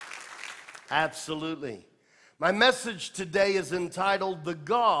Absolutely. My message today is entitled, The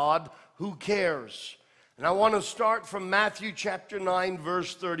God Who Cares. And I want to start from Matthew chapter 9,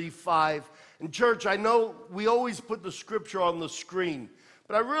 verse 35. And church, I know we always put the scripture on the screen,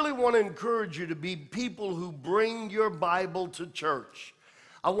 but I really want to encourage you to be people who bring your Bible to church.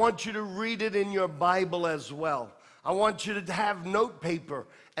 I want you to read it in your Bible as well. I want you to have note paper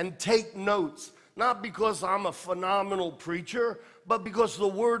and take notes, not because I'm a phenomenal preacher, but because the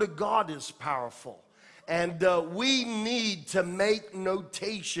Word of God is powerful. And we need to make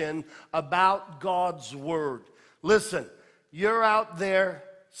notation about God's Word. Listen, you're out there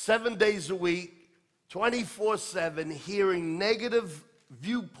 7 days a week, 24/7, hearing negative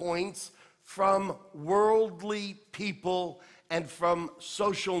viewpoints from worldly people and from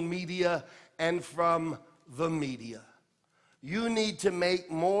social media and from the media. You need to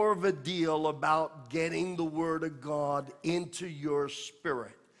make more of a deal about getting the Word of God into your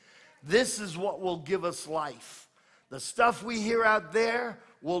spirit. This is what will give us life. The stuff we hear out there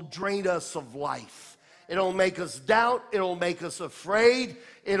will drain us of life. It'll make us doubt. It'll make us afraid.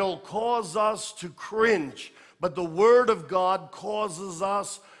 It'll cause us to cringe. But the Word of God causes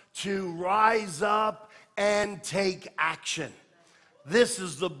us to rise up and take action. This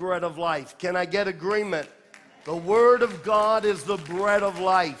is the bread of life. Can I get agreement? The Word of God is the bread of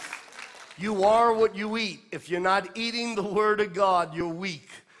life. You are what you eat. If you're not eating the Word of God, you're weak.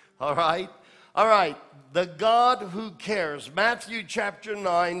 All right? All right. The God who cares. Matthew chapter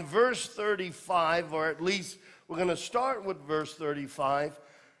 9, verse 35, or at least we're going to start with verse 35.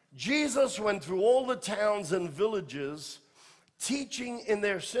 Jesus went through all the towns and villages, teaching in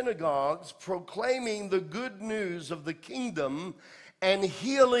their synagogues, proclaiming the good news of the kingdom and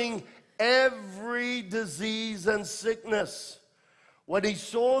healing every disease and sickness. When he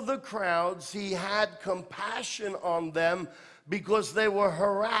saw the crowds, he had compassion on them because they were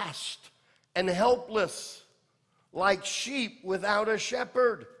harassed and helpless, like sheep without a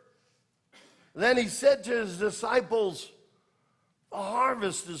shepherd. Then he said to his disciples, "The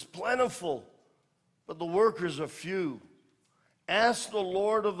harvest is plentiful, but the workers are few. Ask the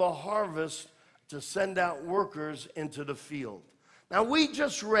Lord of the harvest to send out workers into the field." Now, we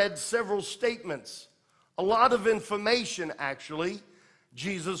just read several statements, a lot of information, actually.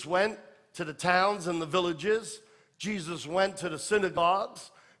 Jesus went to the towns and the villages. Jesus went to the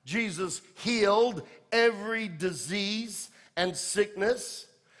synagogues. Jesus healed every disease and sickness.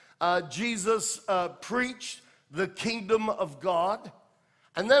 Jesus preached the kingdom of God.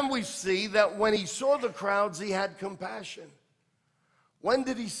 And then we see that when he saw the crowds, he had compassion. When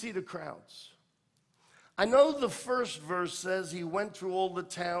did he see the crowds? I know the first verse says he went through all the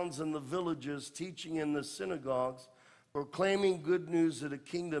towns and the villages, teaching in the synagogues, proclaiming good news of the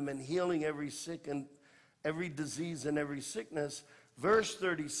kingdom and healing every sick and every disease and every sickness. Verse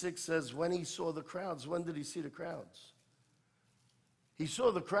 36 says, when he saw the crowds. When did he see the crowds? He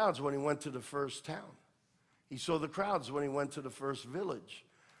saw the crowds when he went to the first town. He saw the crowds when he went to the first village.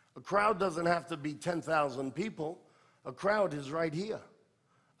 A crowd doesn't have to be 10,000 people. A crowd is right here.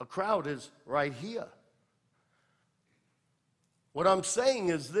 A crowd is right here. What I'm saying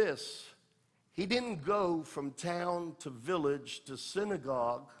is this: he didn't go from town to village to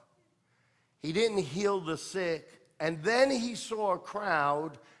synagogue. He didn't heal the sick, and then he saw a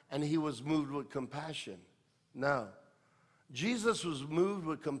crowd and he was moved with compassion. No. Jesus was moved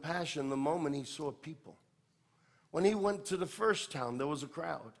with compassion the moment he saw people. When he went to the first town, there was a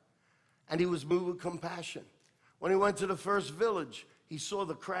crowd, and he was moved with compassion. When he went to the first village, he saw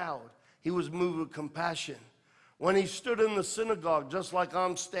the crowd. He was moved with compassion. When he stood in the synagogue, just like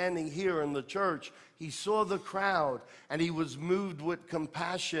I'm standing here in the church, he saw the crowd and he was moved with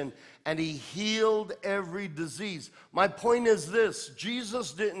compassion and he healed every disease. My point is this: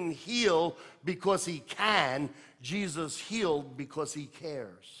 Jesus didn't heal because he can. Jesus healed because he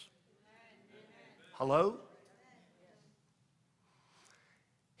cares. Hello?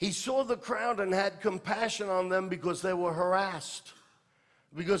 He saw the crowd and had compassion on them because they were harassed,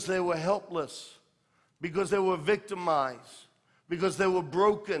 because they were helpless, because they were victimized, because they were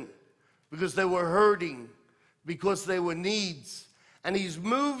broken, because they were hurting, because they were needs. And he's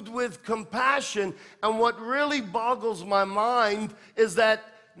moved with compassion. And what really boggles my mind is that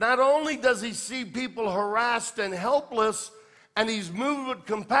not only does he see people harassed and helpless, and he's moved with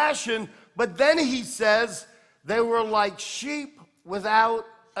compassion, but then he says they were like sheep without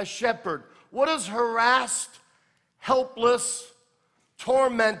a shepherd. What does harassed, helpless,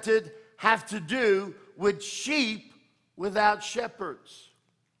 tormented have to do with sheep without shepherds?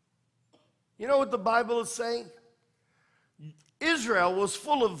 You know what the Bible is saying? Israel was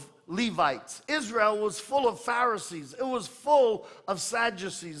full of Levites. Israel was full of Pharisees. It was full of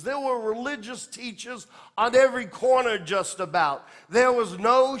Sadducees. There were religious teachers on every corner just about. There was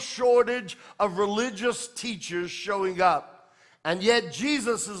no shortage of religious teachers showing up. And yet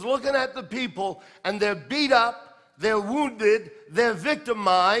Jesus is looking at the people, and they're beat up, they're wounded, they're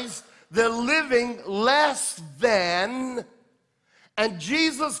victimized, they're living less than. And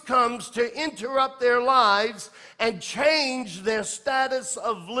Jesus comes to interrupt their lives and change their status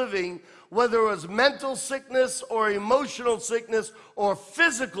of living, whether it was mental sickness or emotional sickness or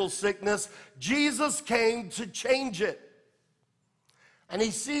physical sickness. Jesus came to change it. And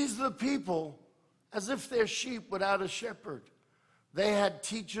he sees the people as if they're sheep without a shepherd. They had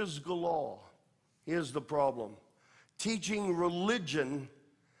teachers galore. Here's the problem. Teaching religion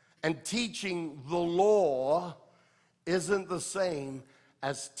and teaching the law isn't the same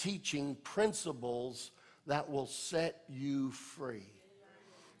as teaching principles that will set you free.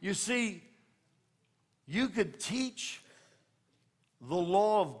 You see, you could teach the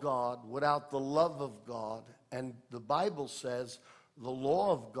law of God without the love of God, and the Bible says the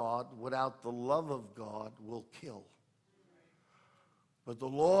law of God without the love of God will kill. But the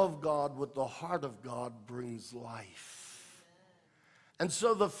law of God with the heart of God brings life. And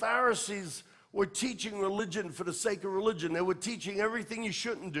so the Pharisees were teaching religion for the sake of religion. They were teaching everything you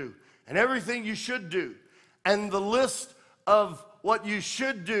shouldn't do and everything you should do. And the list of what you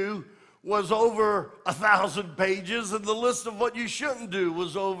should do was over 1,000 pages, and the list of what you shouldn't do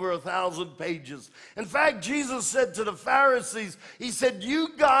was over 1,000 pages. In fact, Jesus said to the Pharisees, he said, you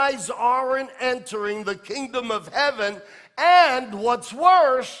guys aren't entering the kingdom of heaven, and what's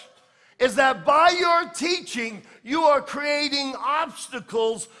worse is that by your teaching, you are creating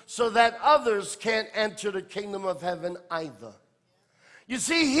obstacles so that others can't enter the kingdom of heaven either. You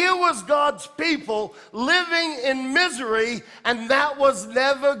see, here was God's people living in misery, and that was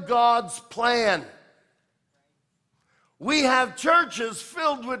never God's plan. We have churches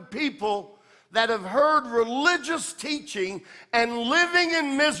filled with people that have heard religious teaching and living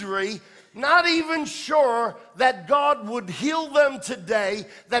in misery, not even sure that God would heal them today,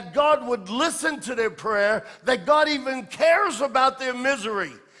 that God would listen to their prayer, that God even cares about their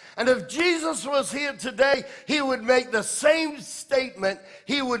misery. And if Jesus was here today, he would make the same statement.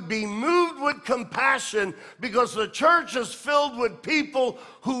 He would be moved with compassion, because the church is filled with people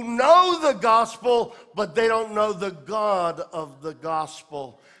who know the gospel, but they don't know the God of the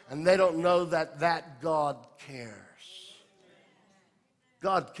gospel. And they don't know that God cares.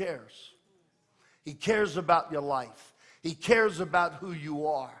 God cares. He cares about your life. He cares about who you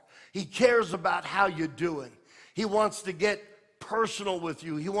are. He cares about how you're doing. He wants to get personal with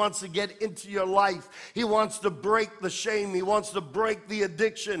you. He wants to get into your life. He wants to break the shame. He wants to break the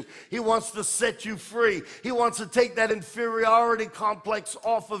addiction. He wants to set you free. He wants to take that inferiority complex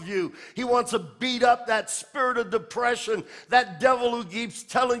off of you. He wants to beat up that spirit of depression, that devil who keeps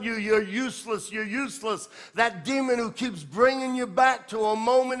telling you you're useless, that demon who keeps bringing you back to a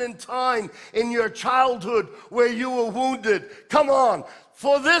moment in time in your childhood where you were wounded. Come on.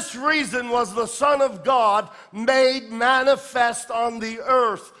 For this reason was the Son of God made manifest on the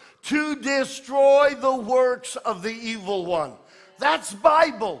earth, to destroy the works of the evil one. That's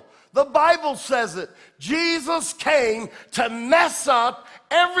Bible. The Bible says it. Jesus came to mess up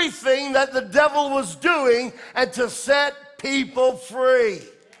everything that the devil was doing and to set people free.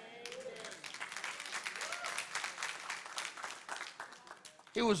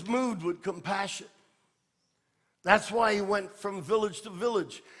 He was moved with compassion. That's why he went from village to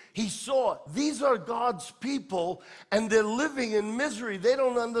village. He saw these are God's people, and they're living in misery. They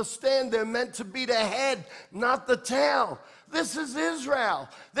don't understand they're meant to be the head, not the tail. This is Israel.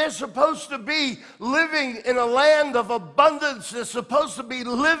 They're supposed to be living in a land of abundance. They're supposed to be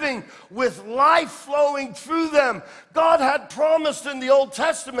living with life flowing through them. God had promised in the Old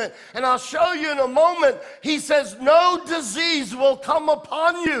Testament, and I'll show you in a moment, he says, no disease will come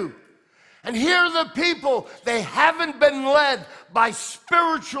upon you. And here are the people, they haven't been led by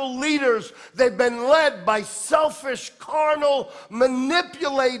spiritual leaders. They've been led by selfish, carnal,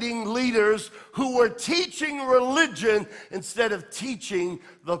 manipulating leaders who were teaching religion instead of teaching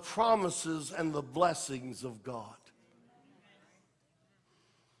the promises and the blessings of God.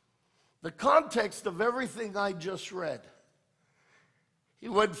 The context of everything I just read, he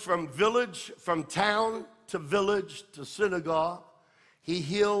went from village, from town to village to synagogue. He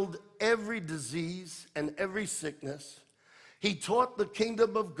healed every disease and every sickness. He taught the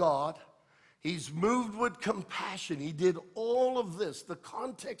kingdom of God. He's moved with compassion. He did all of this. The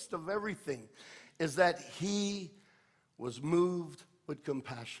context of everything is that he was moved with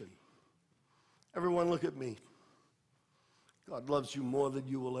compassion. Everyone look at me. God loves you more than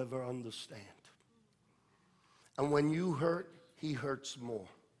you will ever understand. And when you hurt, he hurts more.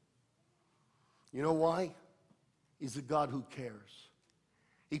 You know why? He's a God who cares.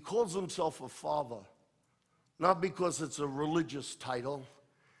 He calls himself a father, not because it's a religious title.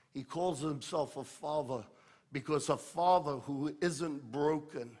 He calls himself a father because a father who isn't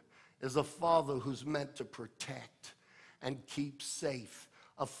broken is a father who's meant to protect and keep safe.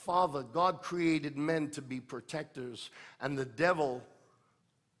 A father, God created men to be protectors, and the devil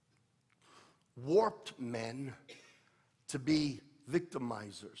warped men to be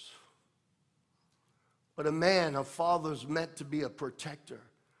victimizers. But a man, a father's meant to be a protector,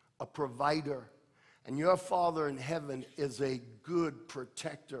 a provider. And your Father in heaven is a good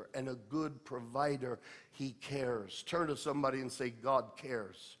protector and a good provider. He cares. Turn to somebody and say, God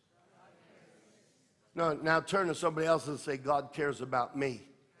cares. No, now turn to somebody else and say, God cares about me.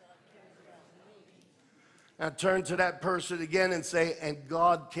 Now turn to that person again and say, and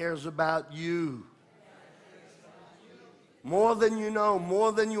God cares about you. More than you know,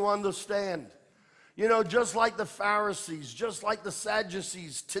 more than you understand. You know, just like the Pharisees, just like the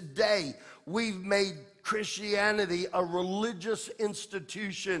Sadducees, today we've made Christianity a religious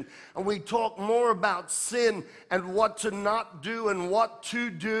institution, and we talk more about sin and what to not do and what to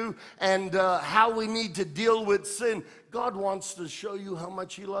do and how we need to deal with sin. God wants to show you how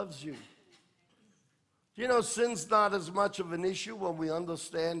much he loves you. You know, sin's not as much of an issue when we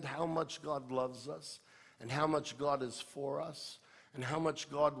understand how much God loves us and how much God is for us and how much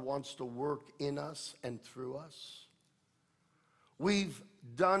God wants to work in us and through us. We've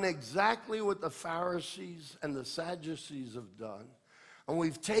done exactly what the Pharisees and the Sadducees have done, and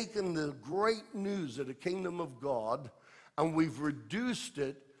we've taken the great news of the kingdom of God and we've reduced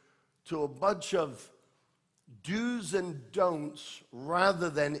it to a bunch of do's and don'ts rather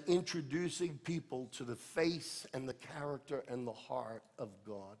than introducing people to the face and the character and the heart of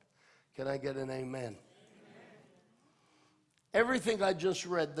God. Can I get an amen? Everything I just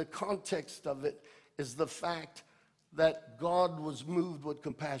read, the context of it is the fact that God was moved with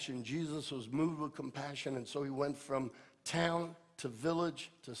compassion. Jesus was moved with compassion, and so he went from town to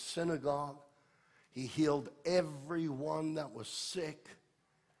village to synagogue. He healed everyone that was sick.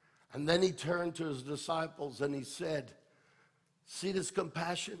 And then he turned to his disciples and he said, see this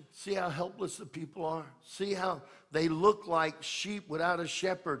compassion? See how helpless the people are? See how they look like sheep without a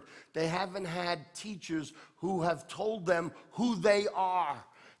shepherd? They haven't had teachers who have told them who they are.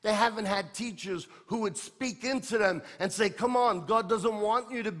 They haven't had teachers who would speak into them and say, come on, God doesn't want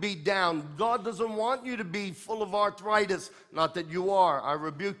you to be down. God doesn't want you to be full of arthritis. Not that you are. I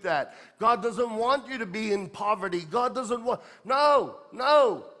rebuke that. God doesn't want you to be in poverty. God doesn't want... No.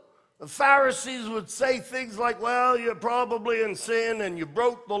 The Pharisees would say things like, well, you're probably in sin and you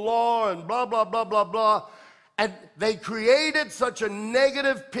broke the law and blah, blah, blah, blah, blah. And they created such a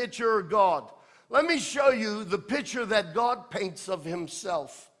negative picture of God. Let me show you the picture that God paints of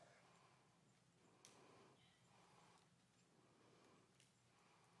himself.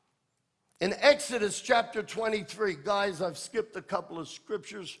 In Exodus chapter 23, guys, I've skipped a couple of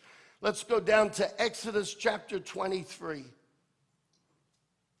scriptures. Let's go down to Exodus chapter 23.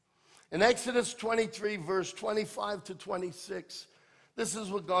 In Exodus 23, verse 25 to 26, this is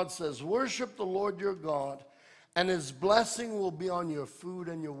what God says. Worship the Lord your God, and his blessing will be on your food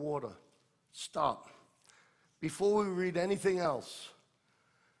and your water. Stop. Before we read anything else,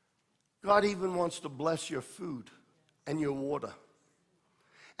 God even wants to bless your food and your water.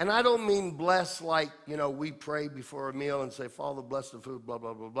 And I don't mean bless like, you know, we pray before a meal and say, Father, bless the food, blah,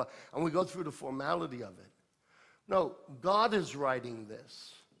 blah, blah, blah. And we go through the formality of it. No, God is writing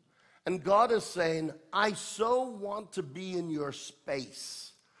this. And God is saying, I so want to be in your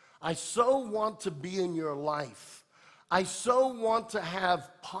space. I so want to be in your life. I so want to have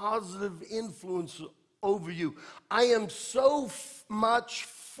positive influence over you. I am so much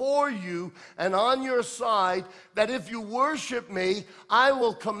for you and on your side that if you worship me, I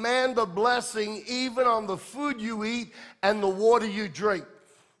will command a blessing even on the food you eat and the water you drink.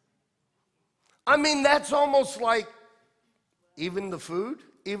 I mean, that's almost like even the food.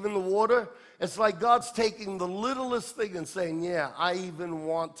 Even the water, it's like God's taking the littlest thing and saying, yeah, I even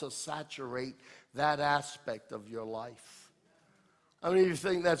want to saturate that aspect of your life. I mean, you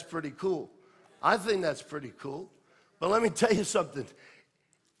think that's pretty cool. I think that's pretty cool. But let me tell you something.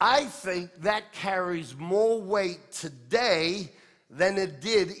 I think that carries more weight today than it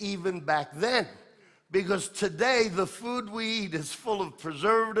did even back then. Because today, the food we eat is full of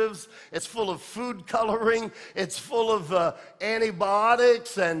preservatives, it's full of food coloring, it's full of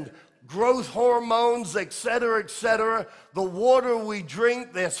antibiotics and growth hormones, etc., etc. The water we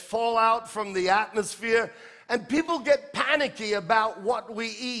drink, there's fallout from the atmosphere. And people get panicky about what we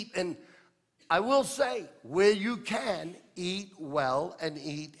eat. And I will say, where you can, eat well and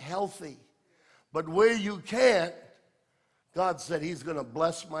eat healthy. But where you can't, God said he's going to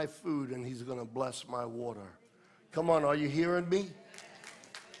bless my food and he's going to bless my water. Come on, are you hearing me?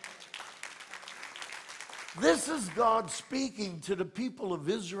 This is God speaking to the people of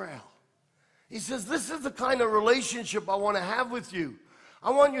Israel. He says, this is the kind of relationship I want to have with you. I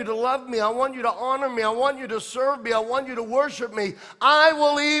want you to love me. I want you to honor me. I want you to serve me. I want you to worship me. I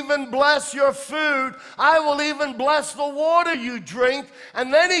will even bless your food. I will even bless the water you drink.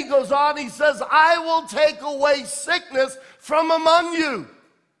 And then he goes on, he says, I will take away sickness from among you.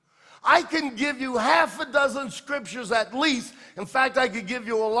 I can give you half a dozen scriptures at least. In fact, I could give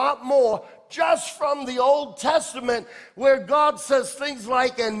you a lot more just from the Old Testament where God says things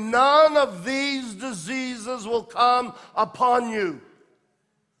like, and none of these diseases will come upon you.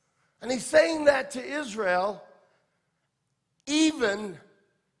 And he's saying that to Israel even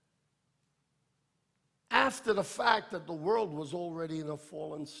after the fact that the world was already in a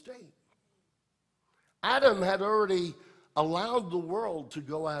fallen state. Adam had already allowed the world to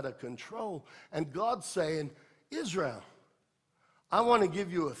go out of control. And God's saying, Israel, I want to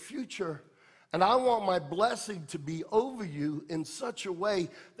give you a future, and I want my blessing to be over you in such a way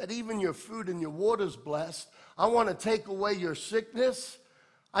that even your food and your water is blessed. I want to take away your sickness.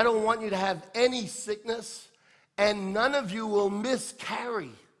 I don't want you to have any sickness, and none of you will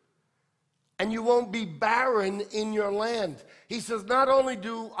miscarry, and you won't be barren in your land. He says, not only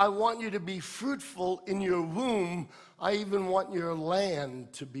do I want you to be fruitful in your womb, I even want your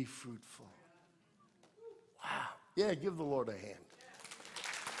land to be fruitful. Wow. Yeah, give the Lord a hand.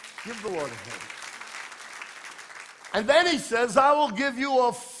 Give the Lord a hand. And then he says, I will give you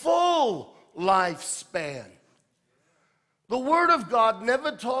a full lifespan. The Word of God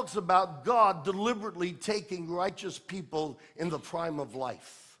never talks about God deliberately taking righteous people in the prime of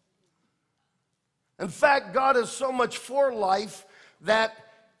life. In fact, God is so much for life that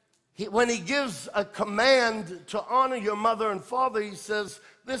when he gives a command to honor your mother and father, he says,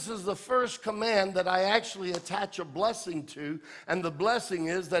 this is the first command that I actually attach a blessing to. And the blessing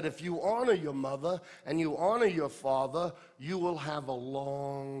is that if you honor your mother and you honor your father, you will have a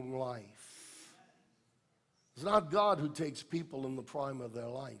long life. It's not God who takes people in the prime of their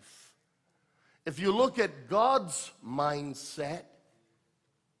life. If you look at God's mindset,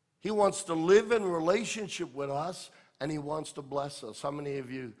 he wants to live in relationship with us and he wants to bless us. How many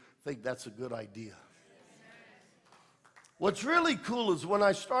of you think that's a good idea? What's really cool is when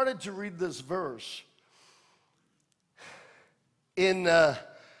I started to read this verse, in the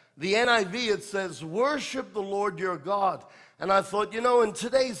NIV it says, worship the Lord your God. And I thought, you know, in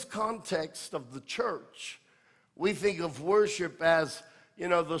today's context of the church, we think of worship as, you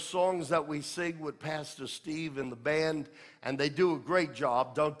know, the songs that we sing with Pastor Steve and the band, and they do a great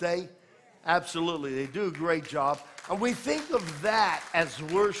job, don't they? Absolutely, they do a great job. And we think of that as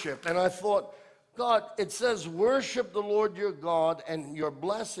worship. And I thought, God, it says worship the Lord your God and your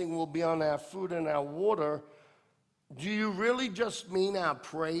blessing will be on our food and our water. Do you really just mean our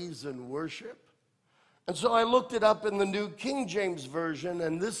praise and worship? And so I looked it up in the New King James Version,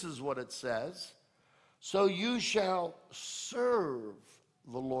 and this is what it says. So you shall serve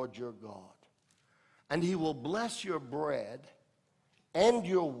the Lord your God, and he will bless your bread and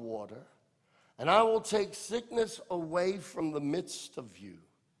your water, and I will take sickness away from the midst of you.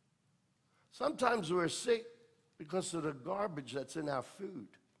 Sometimes we're sick because of the garbage that's in our food.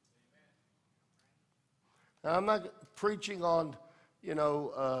 Now, I'm not preaching on,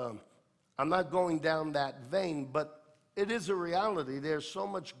 I'm not going down that vein, but it is a reality. There's so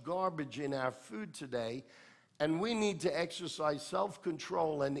much garbage in our food today, and we need to exercise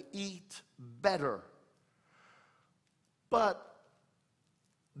self-control and eat better. But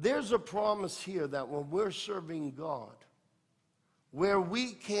there's a promise here that when we're serving God, where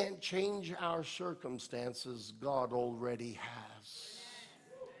we can't change our circumstances, God already has.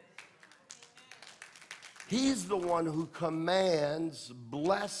 He's the one who commands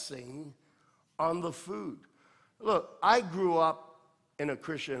blessing on the food. Look, I grew up in a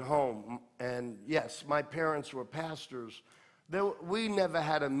Christian home, and yes, my parents were pastors. We never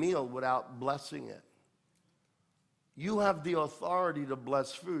had a meal without blessing it. You have the authority to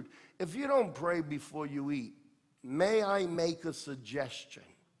bless food. If you don't pray before you eat, may I make a suggestion?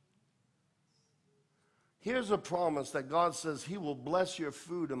 Here's a promise that God says he will bless your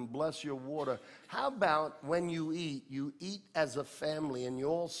food and bless your water. How about when you eat as a family and you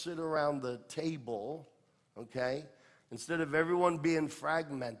all sit around the table, okay, instead of everyone being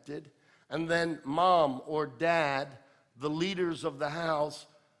fragmented, and then mom or dad, the leaders of the house,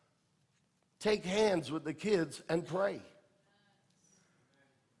 take hands with the kids and pray.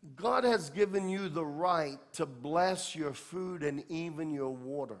 God has given you the right to bless your food and even your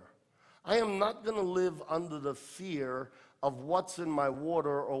water. I am not going to live under the fear of what's in my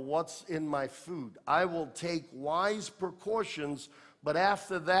water or what's in my food. I will take wise precautions, but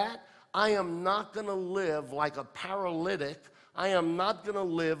after that, I am not going to live like a paralytic. I am not going to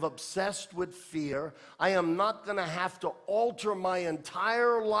live obsessed with fear. I am not going to have to alter my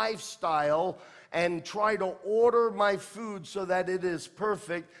entire lifestyle and try to order my food so that it is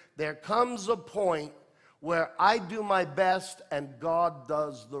perfect. There comes a point where I do my best and God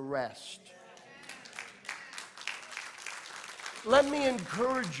does the rest. Let me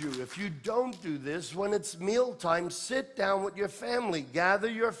encourage you, if you don't do this, when it's mealtime, sit down with your family. Gather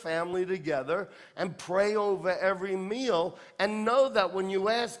your family together and pray over every meal. And know that when you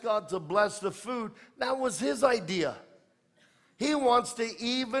ask God to bless the food, that was His idea. He wants to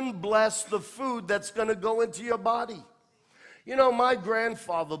even bless the food that's going to go into your body. You know, my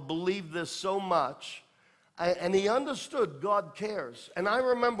grandfather believed this so much, and he understood God cares. And I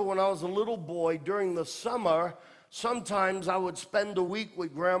remember when I was a little boy during the summer, sometimes I would spend a week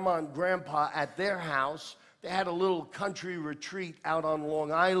with Grandma and Grandpa at their house. They had a little country retreat out on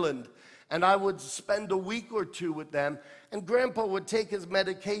Long Island. And I would spend a week or two with them. And Grandpa would take his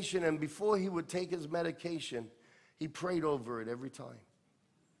medication, and before he would take his medication, he prayed over it every time.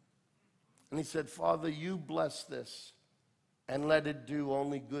 And he said, Father, you bless this and let it do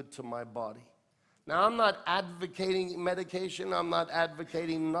only good to my body. Now, I'm not advocating medication. I'm not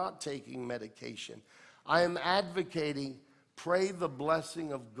advocating not taking medication. I am advocating pray the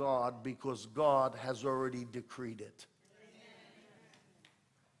blessing of God because God has already decreed it.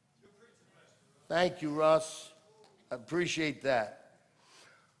 Thank you, Russ. I appreciate that.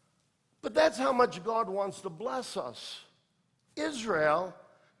 But that's how much God wants to bless us. Israel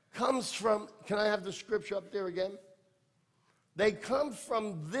comes from, can I have the scripture up there again? They come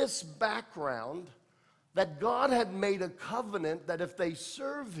from this background that God had made a covenant that if they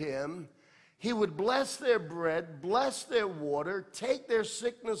serve Him, He would bless their bread, bless their water, take their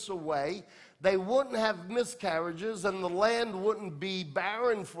sickness away. They wouldn't have miscarriages, and the land wouldn't be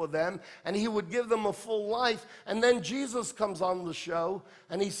barren for them, and He would give them a full life. And then Jesus comes on the show,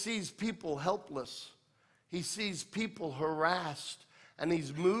 and He sees people helpless. He sees people harassed, and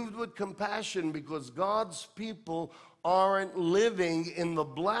He's moved with compassion because God's people aren't living in the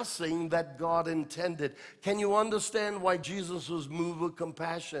blessing that God intended. Can you understand why Jesus was moved with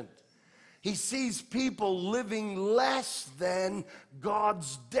compassion? He sees people living less than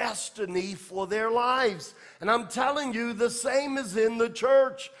God's destiny for their lives. And I'm telling you, the same is in the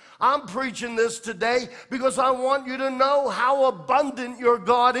church. I'm preaching this today because I want you to know how abundant your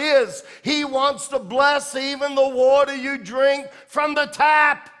God is. He wants to bless even the water you drink from the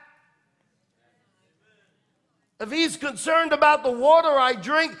tap. If He's concerned about the water I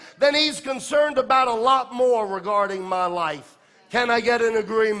drink, then He's concerned about a lot more regarding my life. Can I get an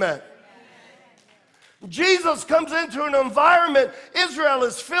agreement? Jesus comes into an environment, Israel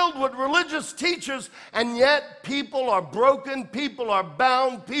is filled with religious teachers, and yet people are broken, people are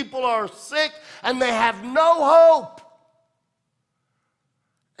bound, people are sick, and they have no hope.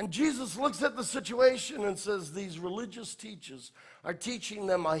 And Jesus looks at the situation and says, these religious teachers are teaching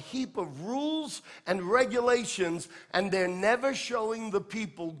them a heap of rules and regulations, and they're never showing the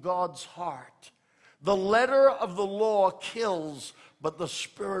people God's heart. The letter of the law kills, but the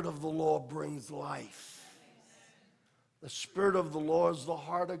spirit of the law brings life. The spirit of the law is the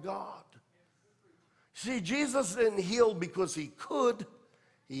heart of God. See, Jesus didn't heal because He could.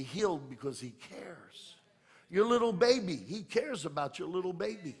 He healed because He cares. Your little baby, He cares about your little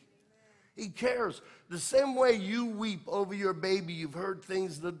baby. He cares. The same way you weep over your baby, you've heard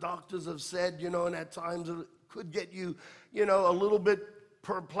things the doctors have said, and at times it could get you, a little bit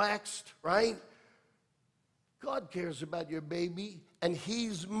perplexed, right? God cares about your baby, and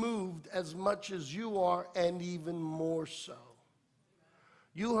He's moved as much as you are, and even more so.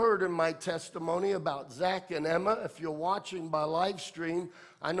 You heard in my testimony about Zach and Emma. If you're watching by live stream,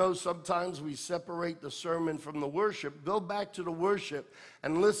 I know sometimes we separate the sermon from the worship. Go back to the worship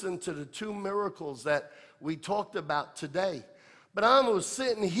and listen to the two miracles that we talked about today. But I was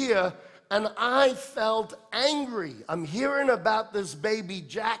sitting here and I felt angry. I'm hearing about this baby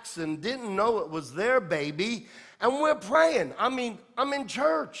Jackson, didn't know it was their baby, and we're praying. I'm in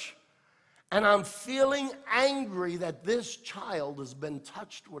church. And I'm feeling angry that this child has been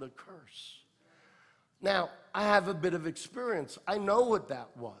touched with a curse. Now, I have a bit of experience. I know what that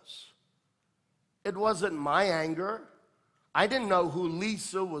was. It wasn't my anger. I didn't know who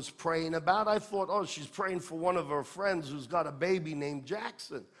Lisa was praying about. I thought, oh, she's praying for one of her friends who's got a baby named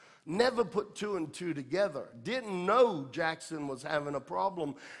Jackson. Never put two and two together. Didn't know Jackson was having a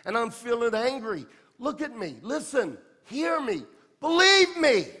problem. And I'm feeling angry. Look at me. Listen. Hear me. Believe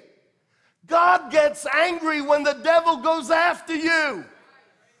me. God gets angry when the devil goes after you.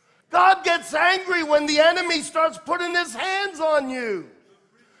 God gets angry when the enemy starts putting his hands on you.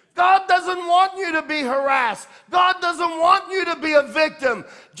 God doesn't want you to be harassed. God doesn't want you to be a victim.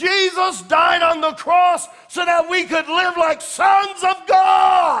 Jesus died on the cross so that we could live like sons of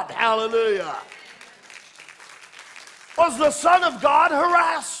God. Hallelujah. Was the Son of God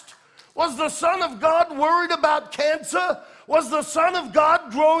harassed? Was the Son of God worried about cancer? Was the Son of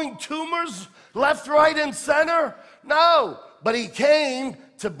God growing tumors left, right, and center? No, but he came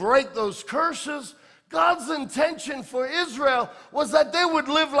to break those curses. God's intention for Israel was that they would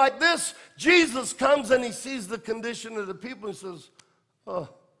live like this. Jesus comes and he sees the condition of the people and says, oh,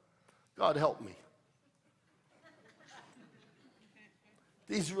 God help me.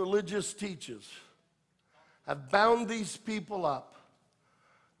 These religious teachers have bound these people up.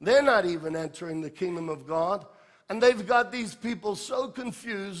 They're not even entering the kingdom of God. And they've got these people so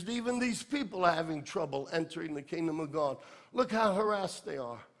confused, even these people are having trouble entering the kingdom of God. Look how harassed they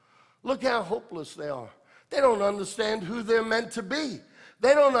are. Look how hopeless they are. They don't understand who they're meant to be.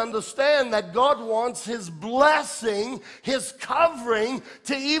 They don't understand that God wants his blessing, his covering,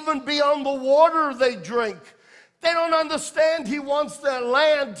 to even be on the water they drink. They don't understand he wants their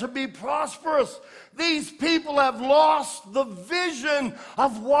land to be prosperous. These people have lost the vision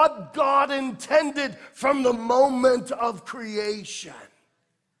of what God intended from the moment of creation.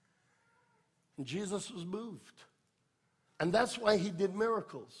 And Jesus was moved. And that's why he did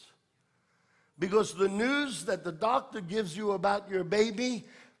miracles. Because the news that the doctor gives you about your baby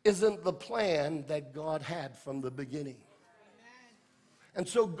isn't the plan that God had from the beginning. And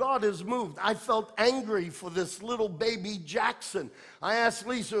so God is moved. I felt angry for this little baby Jackson. I asked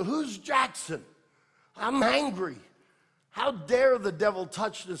Lisa, who's Jackson? I'm angry. How dare the devil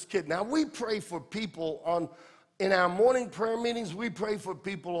touch this kid? Now, we pray for people in our morning prayer meetings, we pray for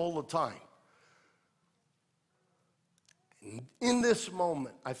people all the time. In this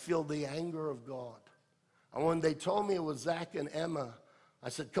moment, I feel the anger of God. And when they told me it was Zach and Emma, I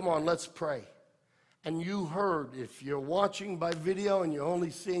said, come on, let's pray. And you heard, if you're watching by video and you're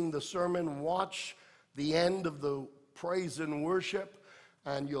only seeing the sermon, watch the end of the praise and worship,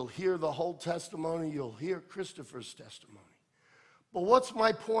 and you'll hear the whole testimony. You'll hear Christopher's testimony. But what's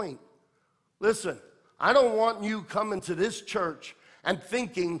my point? Listen, I don't want you coming to this church and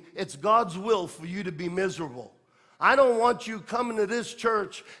thinking it's God's will for you to be miserable. I don't want you coming to this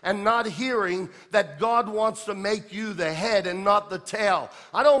church and not hearing that God wants to make you the head and not the tail.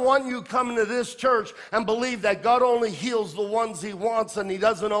 I don't want you coming to this church and believe that God only heals the ones he wants and he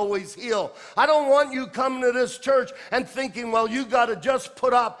doesn't always heal. I don't want you coming to this church and thinking, well, you got to just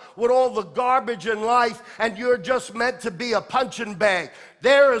put up with all the garbage in life and you're just meant to be a punching bag.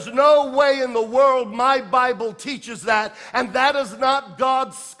 There is no way in the world my Bible teaches that, and that is not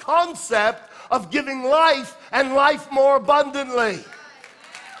God's concept of giving life and life more abundantly.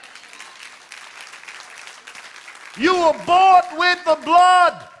 You were bought with the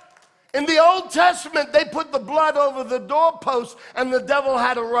blood. In the Old Testament, they put the blood over the doorpost and the devil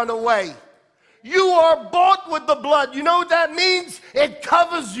had to run away. You are bought with the blood. You know what that means? It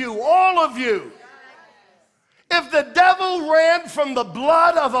covers you, all of you. If the devil ran from the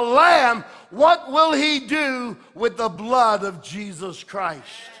blood of a lamb, what will he do with the blood of Jesus Christ?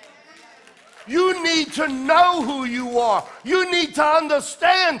 You need to know who you are. You need to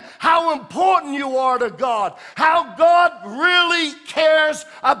understand how important you are to God, how God really cares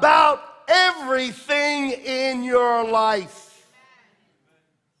about everything in your life.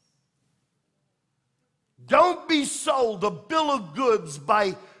 Don't be sold a bill of goods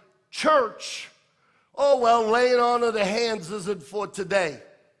by church. Oh, well, laying on of the hands isn't for today.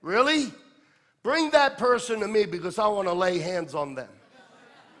 Really? Bring that person to me because I want to lay hands on them.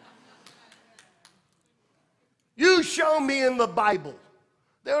 You show me in the Bible.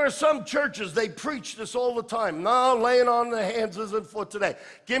 There are some churches, they preach this all the time. No, laying on the hands isn't for today.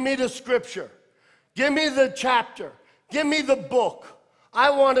 Give me the scripture. Give me the chapter. Give me the book. I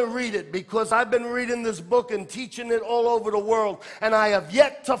want to read it because I've been reading this book and teaching it all over the world, and I have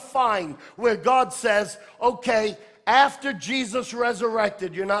yet to find where God says, okay, after Jesus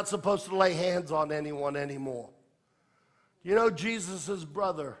resurrected, you're not supposed to lay hands on anyone anymore. You know, Jesus'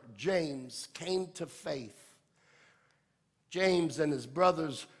 brother, James, came to faith. James and his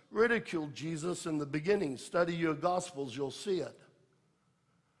brothers ridiculed Jesus in the beginning. Study your Gospels, you'll see it.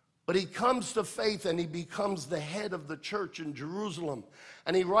 But he comes to faith and he becomes the head of the church in Jerusalem.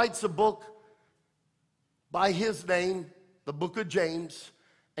 And he writes a book by his name, the book of James.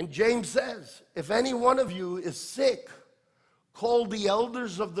 And James says, if any one of you is sick, call the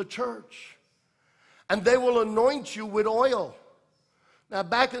elders of the church, and they will anoint you with oil. Now,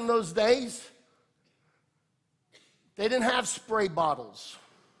 back in those days, they didn't have spray bottles.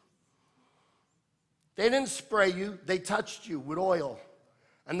 They didn't spray you, they touched you with oil,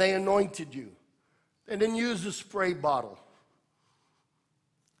 and they anointed you. They didn't use a spray bottle.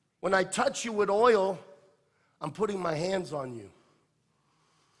 When I touch you with oil, I'm putting my hands on you.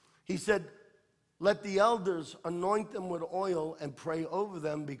 He said, let the elders anoint them with oil and pray over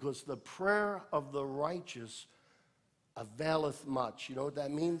them, because the prayer of the righteous availeth much. You know what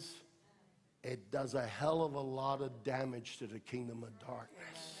that means? It does a hell of a lot of damage to the kingdom of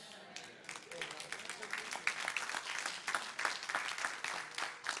darkness.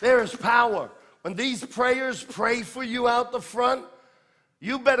 There is power. When these prayers pray for you out the front,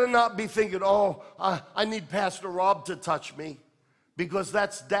 you better not be thinking, oh, I need Pastor Rob to touch me, because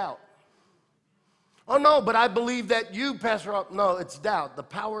that's doubt. Oh, no, but I believe that you, Pastor Rob. No, it's doubt. The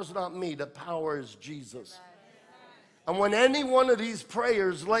power is not me. The power is Jesus. And when any one of these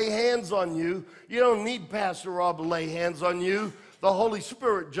prayers lay hands on you, you don't need Pastor Rob to lay hands on you. The Holy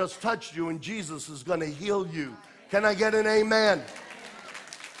Spirit just touched you, and Jesus is going to heal you. Can I get an amen?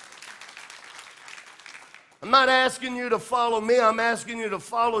 I'm not asking you to follow me. I'm asking you to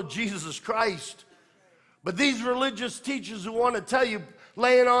follow Jesus Christ. But these religious teachers who want to tell you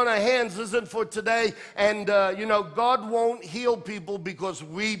laying on of hands isn't for today, and God won't heal people because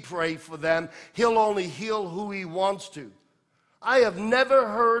we pray for them. He'll only heal who he wants to. I have never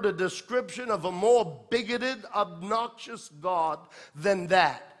heard a description of a more bigoted, obnoxious God than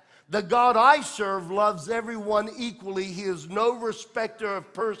that. The God I serve loves everyone equally. He is no respecter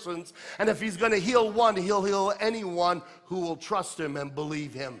of persons. And if he's going to heal one, he'll heal anyone who will trust him and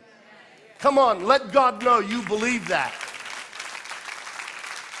believe him. Come on, let God know you believe that.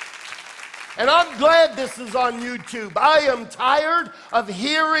 And I'm glad this is on YouTube. I am tired of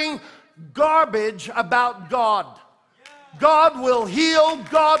hearing garbage about God. God will heal,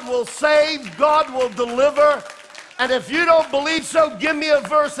 God will save, God will deliver. And if you don't believe so, give me a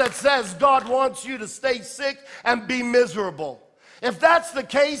verse that says God wants you to stay sick and be miserable. If that's the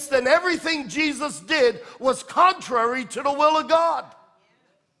case, then everything Jesus did was contrary to the will of God.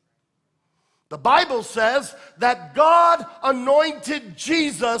 The Bible says that God anointed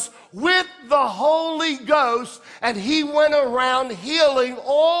Jesus with the Holy Ghost, and he went around healing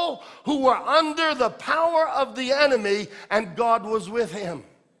all who were under the power of the enemy, and God was with him.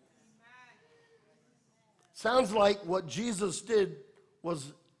 Sounds like what Jesus did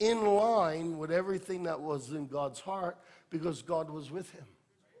was in line with everything that was in God's heart, because God was with him.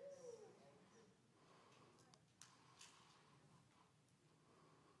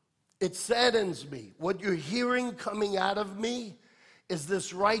 It saddens me. What you're hearing coming out of me is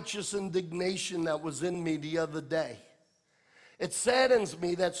this righteous indignation that was in me the other day. It saddens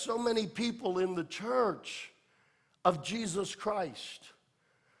me that so many people in the church of Jesus Christ,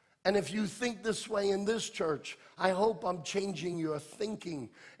 and if you think this way in this church, I hope I'm changing your thinking.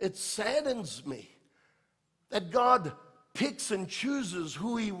 It saddens me that God picks and chooses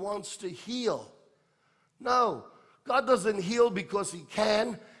who he wants to heal. No, God doesn't heal because he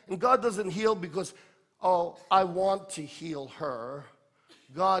can, and God doesn't heal because, oh, I want to heal her.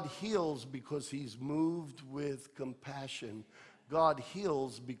 God heals because he's moved with compassion. God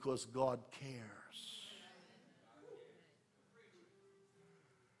heals because God cares.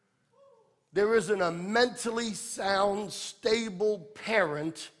 There isn't a mentally sound, stable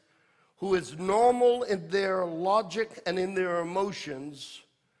parent who is normal in their logic and in their emotions,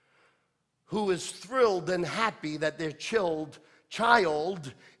 who is thrilled and happy that their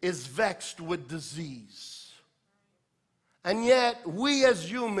child is vexed with disease. And yet, we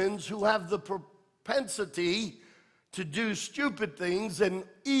as humans who have the propensity to do stupid things and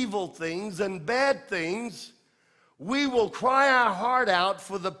evil things and bad things, we will cry our heart out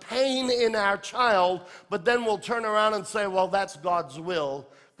for the pain in our child, but then we'll turn around and say, well, that's God's will.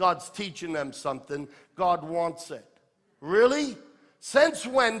 God's teaching them something. God wants it. Really? Since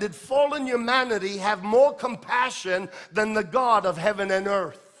when did fallen humanity have more compassion than the God of heaven and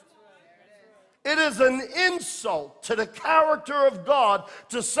earth? It is an insult to the character of God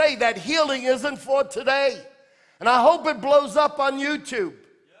to say that healing isn't for today. And I hope it blows up on YouTube.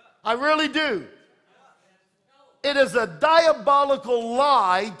 I really do. It is a diabolical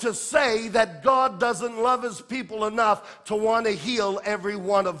lie to say that God doesn't love his people enough to want to heal every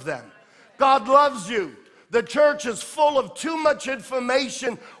one of them. God loves you. The church is full of too much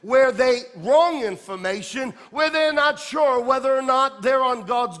information, wrong information, where they're not sure whether or not they're on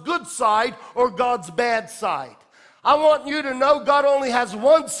God's good side or God's bad side. I want you to know God only has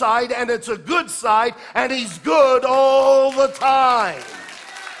one side, and it's a good side, and He's good all the time.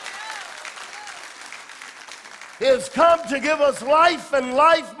 He has come to give us life and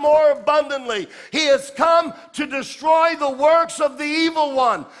life more abundantly. He has come to destroy the works of the evil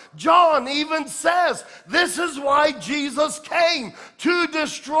one. John even says this is why Jesus came, to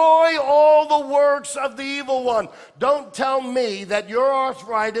destroy all the works of the evil one. Don't tell me that your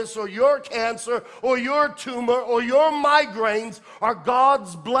arthritis or your cancer or your tumor or your migraines are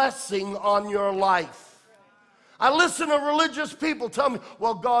God's blessing on your life. I listen to religious people tell me,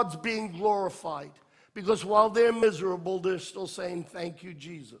 well, God's being glorified. Because while they're miserable, they're still saying, thank you,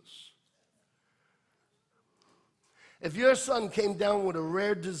 Jesus. If your son came down with a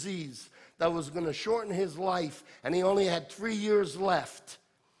rare disease that was going to shorten his life, and he only had 3 years left,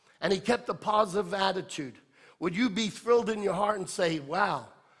 and he kept a positive attitude, would you be thrilled in your heart and say, wow,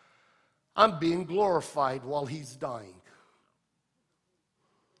 I'm being glorified while he's dying?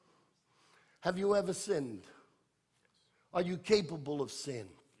 Have you ever sinned? Are you capable of sin?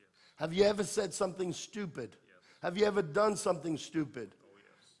 Have you ever said something stupid? Yes. Have you ever done something stupid? Oh,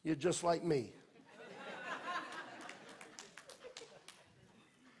 yes. You're just like me.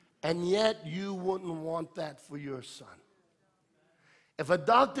 And yet you wouldn't want that for your son. If a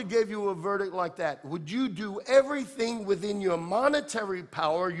doctor gave you a verdict like that, would you do everything within your monetary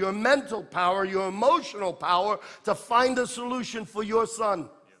power, your mental power, your emotional power to find a solution for your son?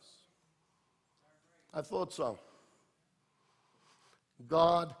 Yes. I thought so.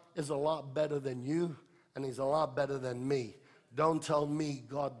 God is a lot better than you, and He's a lot better than me. Don't tell me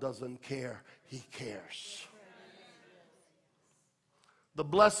God doesn't care. He cares. The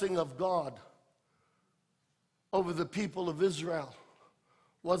blessing of God over the people of Israel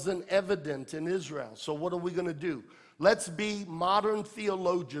wasn't evident in Israel. So what are we going to do? Let's be modern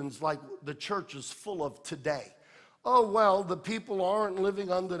theologians like the church is full of today. Oh, well, the people aren't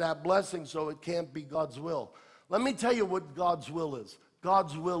living under that blessing, so it can't be God's will. Let me tell you what God's will is.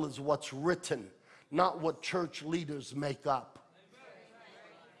 God's will is what's written, not what church leaders make up.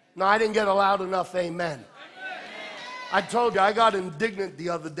 No, I didn't get a loud enough amen. I told you, I got indignant the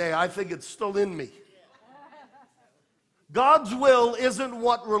other day. I think it's still in me. God's will isn't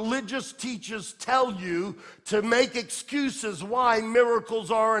what religious teachers tell you to make excuses why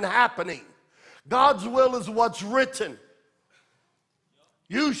miracles aren't happening. God's will is what's written.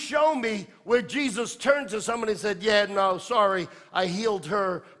 You show me where Jesus turned to somebody and said, yeah, no, sorry, I healed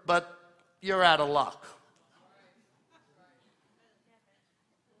her, but you're out of luck.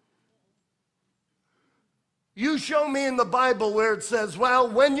 You show me in the Bible where it says, well,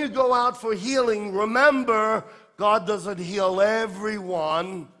 when you go out for healing, remember, God doesn't heal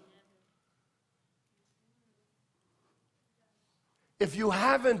everyone. If you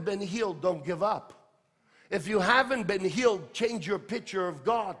haven't been healed, don't give up. If you haven't been healed, change your picture of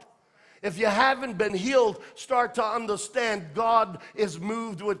God. If you haven't been healed, start to understand God is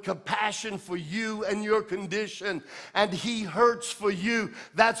moved with compassion for you and your condition, and He hurts for you.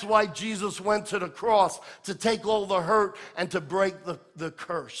 That's why Jesus went to the cross, to take all the hurt and to break the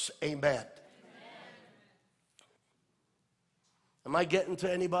curse. Amen. Am I getting to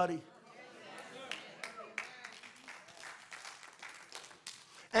anybody?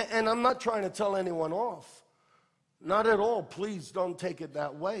 And I'm not trying to tell anyone off. Not at all. Please don't take it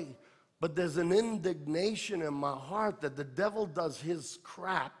that way. But there's an indignation in my heart that the devil does his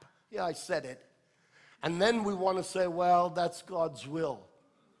crap. Yeah, I said it. And then we want to say, well, that's God's will.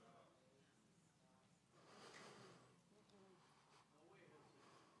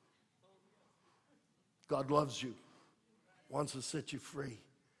 God loves you, wants to set you free.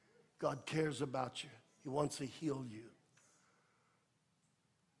 God cares about you. He wants to heal you.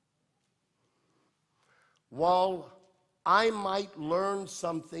 While I might learn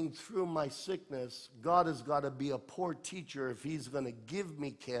something through my sickness, God has got to be a poor teacher if He's going to give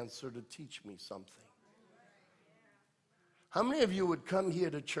me cancer to teach me something. How many of you would come here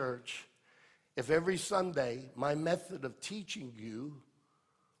to church if every Sunday my method of teaching you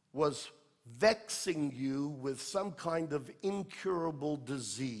was vexing you with some kind of incurable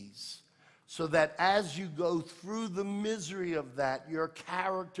disease, so that as you go through the misery of that, your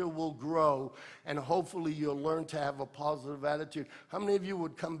character will grow and hopefully you'll learn to have a positive attitude? How many of you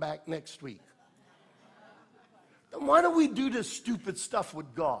would come back next week? Then why do we do this stupid stuff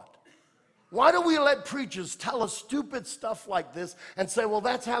with God? Why do we let preachers tell us stupid stuff like this and say, well,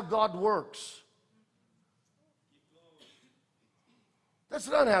 that's how God works? That's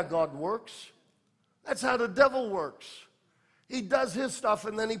not how God works. That's how the devil works. He does his stuff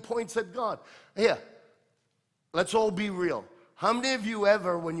and then he points at God. Here, let's all be real. How many of you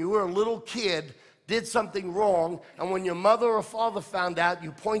ever, when you were a little kid, did something wrong, and when your mother or father found out,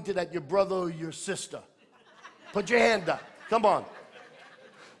 you pointed at your brother or your sister. Put your hand up. Come on.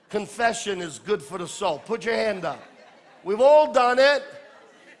 Confession is good for the soul. Put your hand up. We've all done it.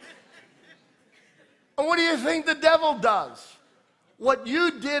 And what do you think the devil does? What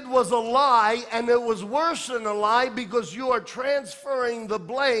you did was a lie, and it was worse than a lie because you are transferring the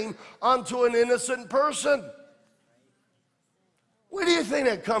blame onto an innocent person. Where do you think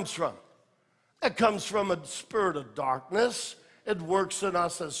that comes from? It comes from a spirit of darkness. It works in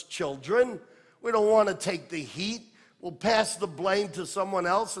us as children. We don't want to take the heat. We'll pass the blame to someone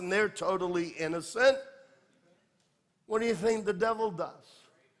else, and they're totally innocent. What do you think the devil does?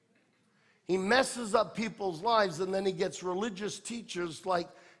 He messes up people's lives, and then he gets religious teachers like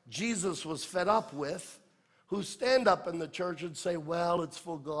Jesus was fed up with, who stand up in the church and say, well, it's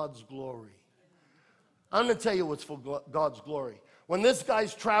for God's glory. I'm going to tell you what's for God's glory. When this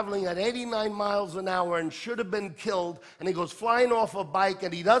guy's traveling at 89 miles an hour and should have been killed, and he goes flying off a bike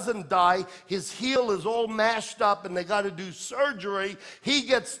and he doesn't die, his heel is all mashed up and they got to do surgery, he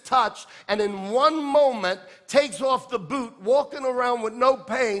gets touched and in one moment takes off the boot, walking around with no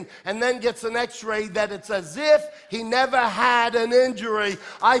pain, and then gets an x-ray that it's as if he never had an injury.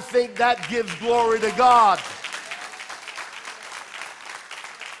 I think that gives glory to God.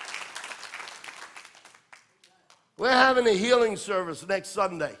 We're having a healing service next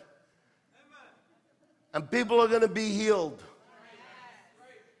Sunday. And people are going to be healed.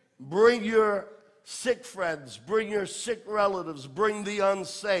 Bring your sick friends, bring your sick relatives, bring the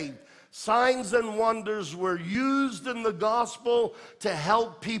unsaved. Signs and wonders were used in the gospel to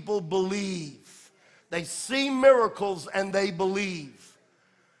help people believe. They see miracles and they believe.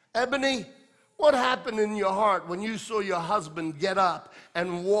 Ebony, what happened in your heart when you saw your husband get up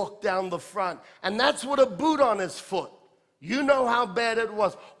and walk down the front? And that's with a boot on his foot. You know how bad it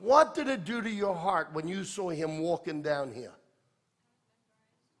was. What did it do to your heart when you saw him walking down here?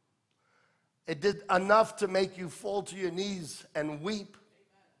 It did enough to make you fall to your knees and weep.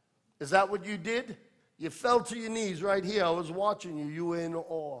 Is that what you did? You fell to your knees right here. I was watching you. You were in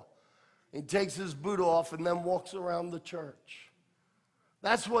awe. He takes his boot off and then walks around the church.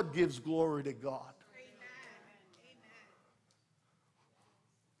 That's what gives glory to God.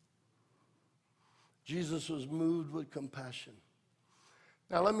 Jesus was moved with compassion.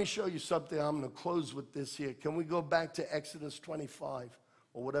 Now let me show you something. I'm going to close with this here. Can we go back to Exodus 25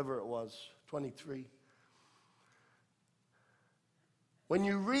 or whatever it was, 23? When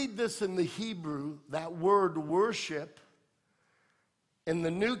you read this in the Hebrew, that word worship, in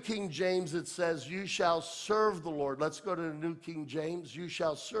the New King James it says, you shall serve the Lord. Let's go to the New King James. You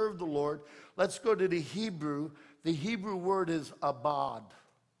shall serve the Lord. Let's go to the Hebrew. The Hebrew word is abad.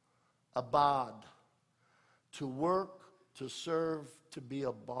 Abad. To work, to serve, to be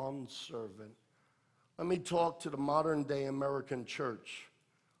a bondservant. Let me talk to the modern day American church.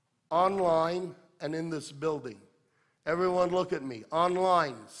 Online and in this building. Everyone look at me.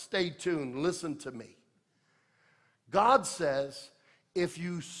 Online, stay tuned, listen to me. God says, if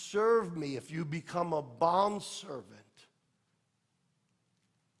you serve me, if you become a bondservant,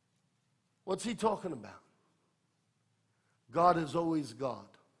 what's he talking about? God is always God.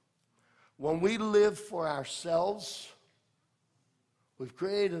 When we live for ourselves, we've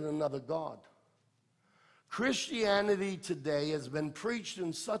created another God. Christianity today has been preached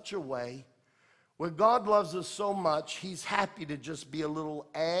in such a way where God loves us so much, he's happy to just be a little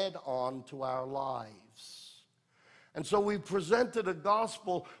add-on to our lives. And so we presented a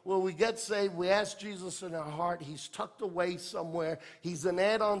gospel where we get saved, we ask Jesus in our heart, he's tucked away somewhere, he's an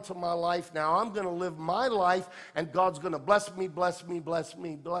add-on to my life. Now I'm going to live my life and God's going to bless me, bless me, bless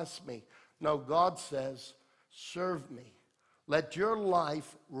me, bless me. No, God says, serve me. Let your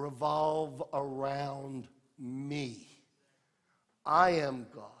life revolve around me. I am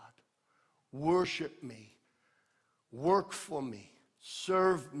God. Worship me. Work for me.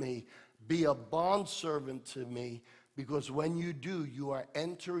 Serve me. Be a bondservant to me, because when you do, you are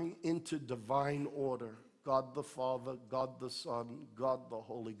entering into divine order. God the Father, God the Son, God the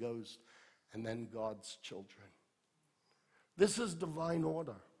Holy Ghost, and then God's children. This is divine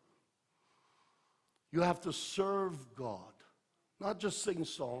order. You have to serve God, not just sing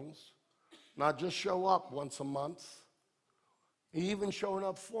songs, not just show up once a month, even showing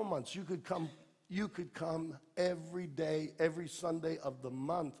up 4 months. You could come every day, every Sunday of the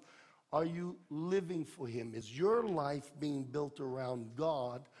month. Are you living for him? Is your life being built around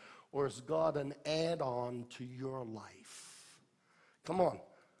God, or is God an add-on to your life? Come on.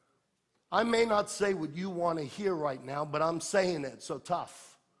 I may not say what you want to hear right now, but I'm saying it, so tough.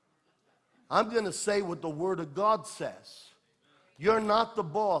 I'm going to say what the Word of God says. You're not the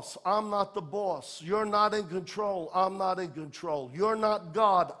boss. I'm not the boss. You're not in control. I'm not in control. You're not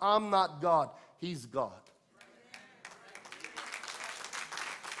God. I'm not God. He's God.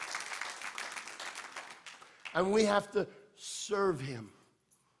 And we have to serve him.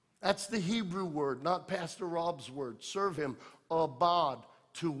 That's the Hebrew word, not Pastor Rob's word. Serve him. Abad,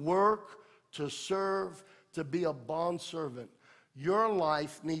 to work, to serve, to be a bondservant. Your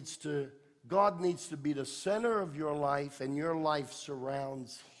life needs to, God needs to be the center of your life, and your life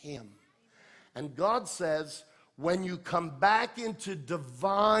surrounds him. And God says, when you come back into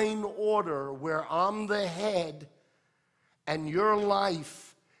divine order, where I'm the head, and your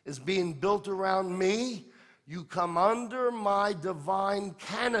life is being built around me, you come under my divine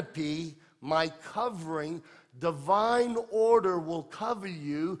canopy, my covering. Divine order will cover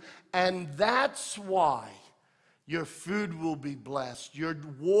you, and that's why your food will be blessed, your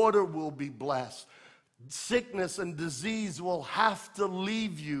water will be blessed. Sickness and disease will have to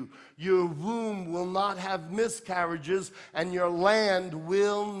leave you. Your womb will not have miscarriages, and your land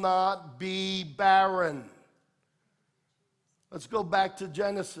will not be barren. Let's go back to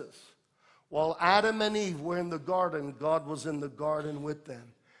Genesis. While Adam and Eve were in the garden, God was in the garden with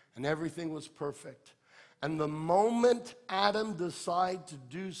them, and everything was perfect. And the moment Adam decided to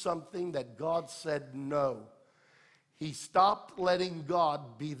do something that God said no, he stopped letting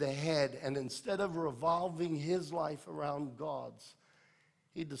God be the head, and instead of revolving his life around God's,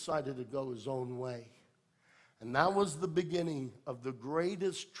 he decided to go his own way. And that was the beginning of the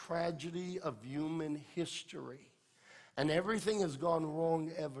greatest tragedy of human history. And everything has gone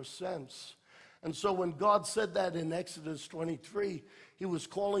wrong ever since. And so when God said that in Exodus 23, he was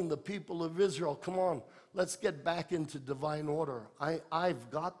calling the people of Israel, come on, let's get back into divine order.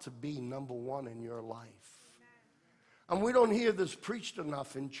 I've got to be number one in your life. And we don't hear this preached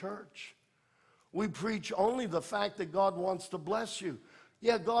enough in church. We preach only the fact that God wants to bless you.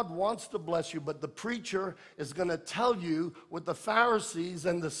 Yeah, God wants to bless you, but the preacher is going to tell you what the Pharisees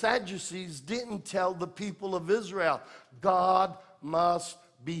and the Sadducees didn't tell the people of Israel. God must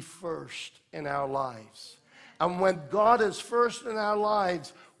be first in our lives. And when God is first in our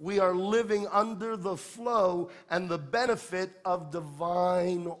lives, we are living under the flow and the benefit of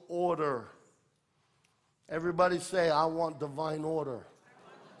divine order. Everybody say, I want divine order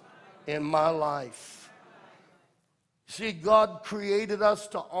in my life. See, God created us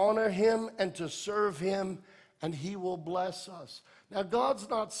to honor him and to serve him, and he will bless us. Now, God's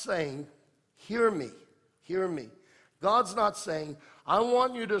not saying, hear me, hear me. God's not saying, I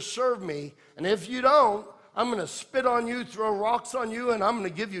want you to serve me, and if you don't, I'm going to spit on you, throw rocks on you, and I'm going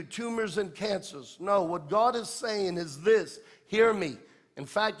to give you tumors and cancers. No, what God is saying is this, hear me. In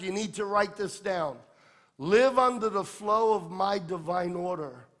fact, you need to write this down. Live under the flow of my divine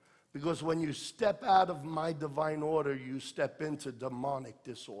order, because when you step out of my divine order, you step into demonic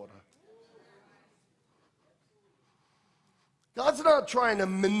disorder. God's not trying to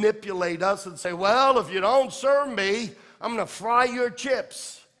manipulate us and say, well, if you don't serve me, I'm going to fry your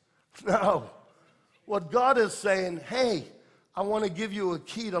chips. No. What God is saying, hey, I want to give you a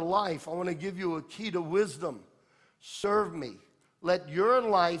key to life. I want to give you a key to wisdom. Serve me. Let your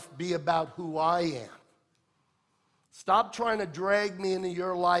life be about who I am. Stop trying to drag me into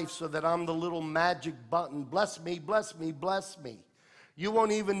your life so that I'm the little magic button. Bless me, bless me, bless me. You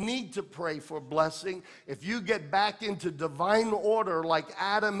won't even need to pray for blessing if you get back into divine order like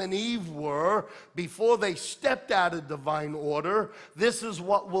Adam and Eve were before they stepped out of divine order. This is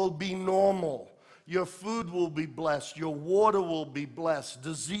what will be normal. Your food will be blessed. Your water will be blessed.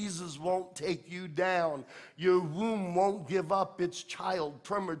 Diseases won't take you down. Your womb won't give up its child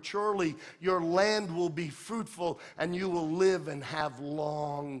prematurely. Your land will be fruitful, and you will live and have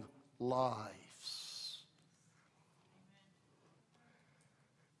long lives.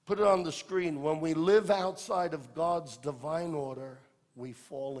 Put it on the screen. When we live outside of God's divine order, we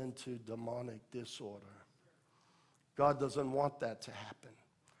fall into demonic disorder. God doesn't want that to happen.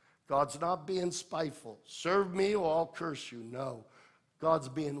 God's not being spiteful. Serve me or I'll curse you. No. God's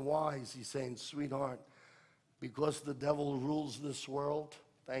being wise. He's saying, sweetheart, because the devil rules this world,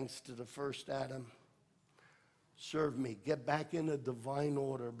 thanks to the first Adam, serve me. Get back in a divine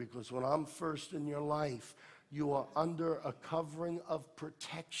order, because when I'm first in your life, you are under a covering of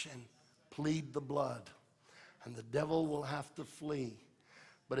protection. Plead the blood, and the devil will have to flee.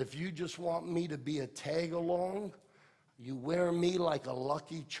 But if you just want me to be a tag along, you wear me like a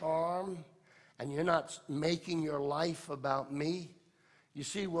lucky charm, and you're not making your life about me. You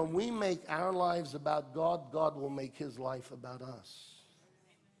see, when we make our lives about God, God will make his life about us.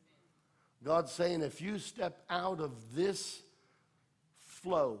 God's saying, if you step out of this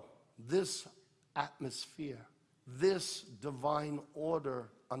flow, this atmosphere, this divine order,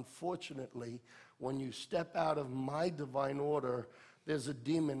 unfortunately, when you step out of my divine order, there's a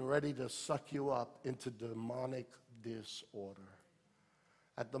demon ready to suck you up into demonic disorder.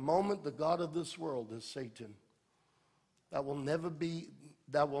 At the moment, the god of this world is Satan. That will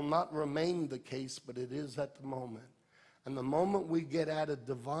not remain the case, but it is at the moment. And the moment we get out of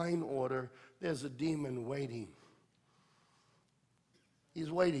divine order, there's a demon waiting. He's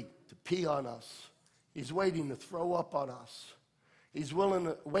waiting to pee on us. He's waiting to throw up on us. He's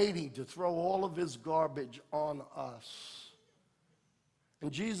waiting to throw all of his garbage on us.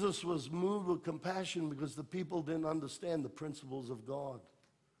 And Jesus was moved with compassion because the people didn't understand the principles of God.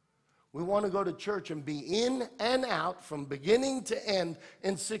 We want to go to church and be in and out from beginning to end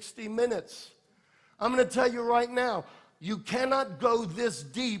in 60 minutes. I'm going to tell you right now, you cannot go this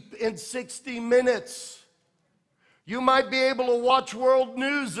deep in 60 minutes. You might be able to watch world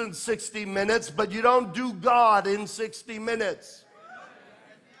news in 60 minutes, but you don't do God in 60 minutes.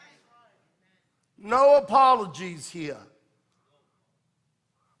 No apologies here.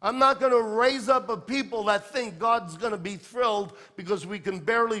 I'm not going to raise up a people that think God's going to be thrilled because we can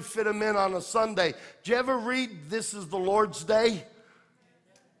barely fit him in on a Sunday. Did you ever read This is the Lord's Day?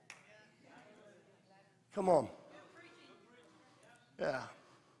 Come on. Yeah.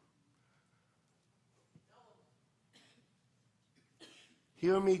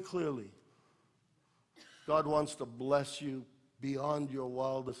 Hear me clearly. God wants to bless you beyond your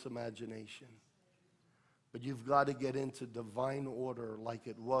wildest imagination. But you've got to get into divine order like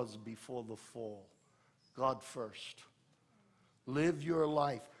it was before the fall. God first. Live your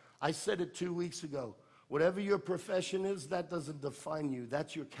life. I said it 2 weeks ago. Whatever your profession is, that doesn't define you.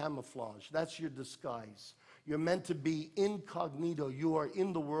 That's your camouflage. That's your disguise. You're meant to be incognito. You are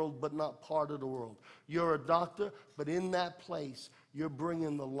in the world, but not part of the world. You're a doctor, but in that place, you're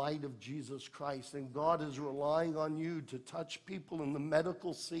bringing the light of Jesus Christ. And God is relying on you to touch people in the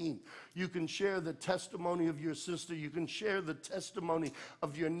medical scene. You can share the testimony of your sister. You can share the testimony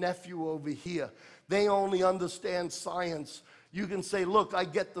of your nephew over here. They only understand science. You can say, look, I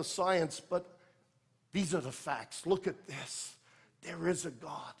get the science, but these are the facts. Look at this. There is a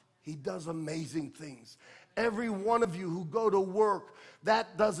God. He does amazing things. Every one of you who go to work,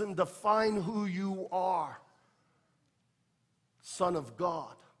 that doesn't define who you are. Son of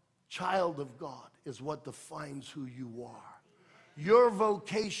God, child of God is what defines who you are. Your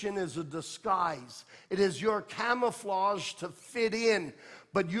vocation is a disguise. It is your camouflage to fit in,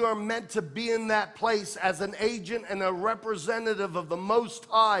 but you are meant to be in that place as an agent and a representative of the Most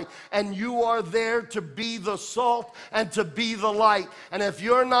High, and you are there to be the salt and to be the light. And if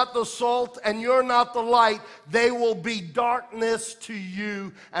you're not the salt and you're not the light, they will be darkness to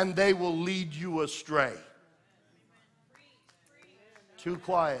you and they will lead you astray. Too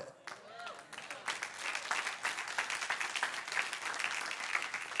quiet.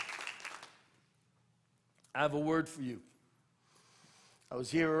 I have a word for you. I was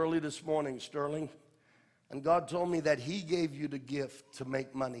here early this morning, Sterling, and God told me that he gave you the gift to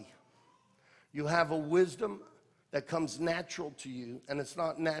make money. You have a wisdom that comes natural to you, and it's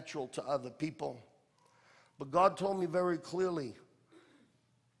not natural to other people. But God told me very clearly,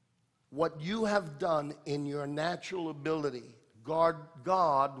 what you have done in your natural ability,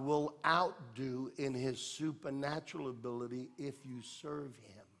 God will outdo in his supernatural ability if you serve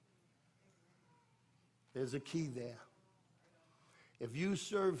him. There's a key there. If you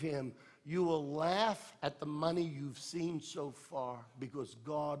serve him, you will laugh at the money you've seen so far because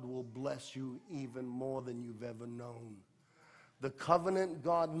God will bless you even more than you've ever known. The covenant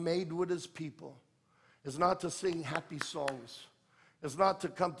God made with his people is not to sing happy songs. It's not to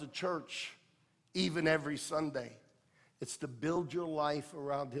come to church even every Sunday. It's to build your life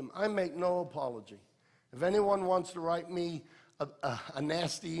around him. I make no apology. If anyone wants to write me a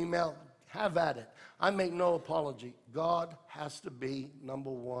nasty email, have at it. I make no apology. God has to be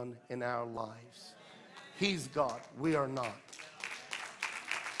number one in our lives. He's God. We are not.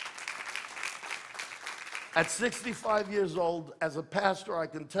 At 65 years old, as a pastor, I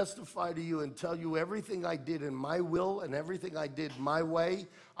can testify to you and tell you everything I did in my will and everything I did my way,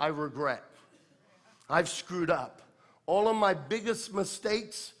 I regret. I've screwed up. All of my biggest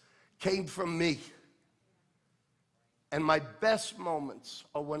mistakes came from me. And my best moments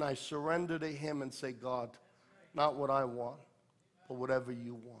are when I surrender to him and say, God, not what I want, but whatever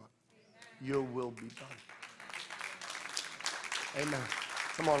you want. Your will be done. Amen.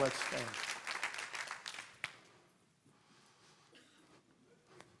 Come on, let's stand.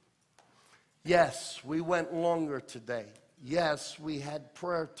 Yes, we went longer today. Yes, we had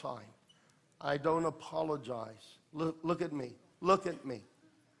prayer time. I don't apologize. Look at me. Look at me.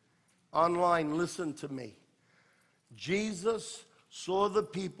 Online, listen to me. Jesus saw the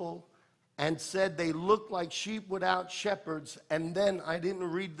people and said they looked like sheep without shepherds. And then, I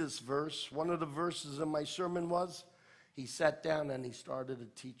didn't read this verse. One of the verses in my sermon was, he sat down and he started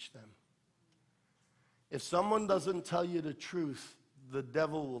to teach them. If someone doesn't tell you the truth, the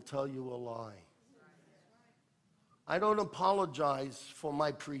devil will tell you a lie. I don't apologize for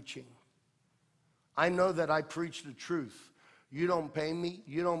my preaching. I know that I preach the truth. You don't pay me,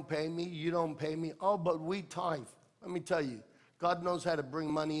 you don't pay me, you don't pay me. Oh, but we tithe. Let me tell you, God knows how to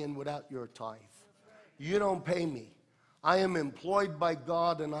bring money in without your tithe. You don't pay me. I am employed by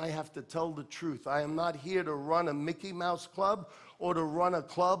God and I have to tell the truth. I am not here to run a Mickey Mouse club or to run a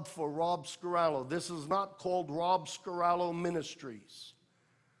club for Rob Scarallo. This is not called Rob Scarallo Ministries.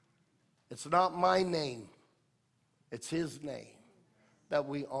 It's not my name. It's his name that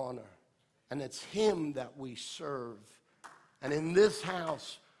we honor. And it's him that we serve. And in this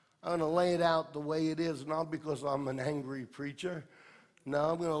house, I'm going to lay it out the way it is, not because I'm an angry preacher. No,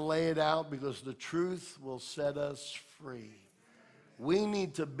 I'm going to lay it out because the truth will set us free. We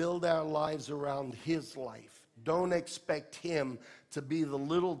need to build our lives around his life. Don't expect him to be the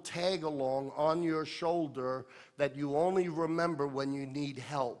little tag along on your shoulder that you only remember when you need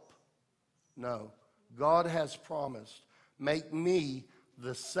help. No, God has promised, make me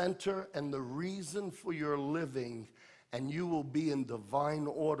the center and the reason for your living, and you will be in divine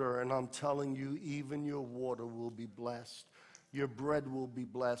order. And I'm telling you, even your water will be blessed. Your bread will be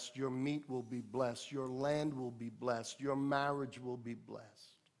blessed. Your meat will be blessed. Your land will be blessed. Your marriage will be blessed.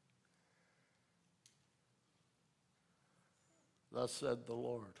 Thus said the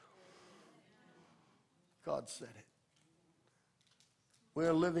Lord. God said it.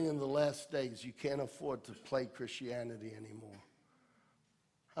 We're living in the last days. You can't afford to play Christianity anymore.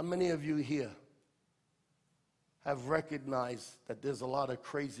 How many of you here have recognized that there's a lot of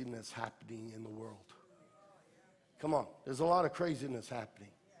craziness happening in the world? Come on, there's a lot of craziness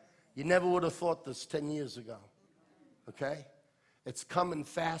happening. You never would have thought this 10 years ago, okay? It's coming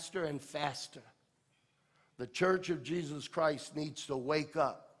faster and faster. The Church of Jesus Christ needs to wake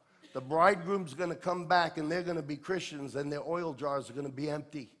up. The bridegroom's going to come back and they're going to be Christians and their oil jars are going to be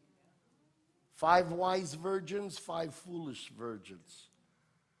empty. 5 wise virgins, 5 foolish virgins.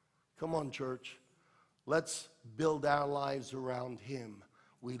 Come on, church. Let's build our lives around him.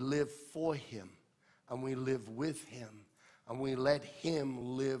 We live for him and we live with him and we let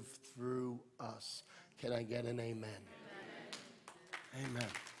him live through us. Can I get an amen? Amen. Amen.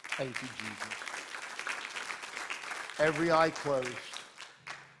 Thank you, Jesus. Every eye closed.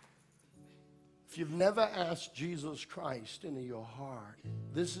 If you've never asked Jesus Christ into your heart,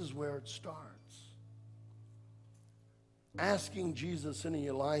 this is where it starts. Asking Jesus into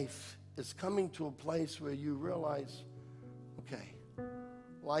your life is coming to a place where you realize, okay,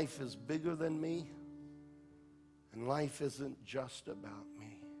 life is bigger than me, and life isn't just about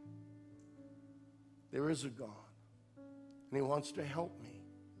me. There is a God, and he wants to help me.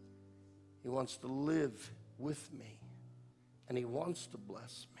 He wants to live with me, and he wants to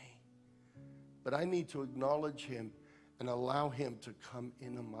bless me. But I need to acknowledge him and allow him to come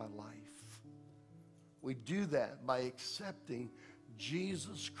into my life. We do that by accepting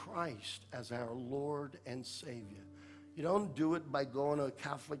Jesus Christ as our Lord and Savior. You don't do it by going to a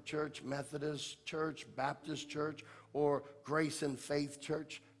Catholic church, Methodist church, Baptist church, or Grace and Faith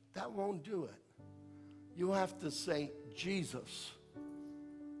church. That won't do it. You have to say, Jesus,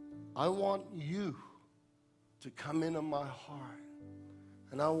 I want you to come into my heart.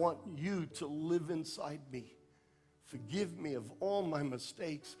 And I want you to live inside me. Forgive me of all my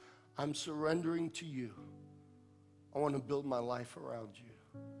mistakes. I'm surrendering to you. I want to build my life around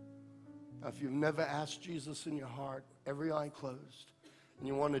you. Now, if you've never asked Jesus in your heart, every eye closed, and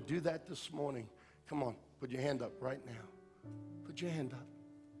you want to do that this morning, come on, put your hand up right now. Put your hand up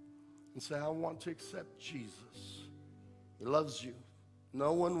and say, I want to accept Jesus. He loves you.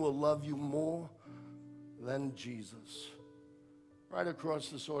 No one will love you more than Jesus. Right across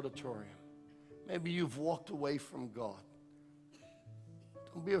this auditorium. Maybe you've walked away from God.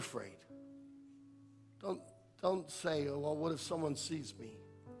 Don't be afraid. Don't say, oh, well, what if someone sees me?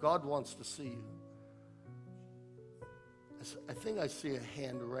 God wants to see you. I think I see a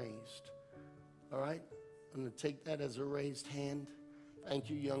hand raised. All right? I'm going to take that as a raised hand. Thank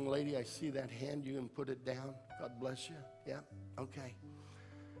you, young lady. I see that hand. You can put it down. God bless you. Yeah? Okay.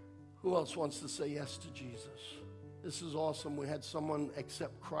 Who else wants to say yes to Jesus? This is awesome. We had someone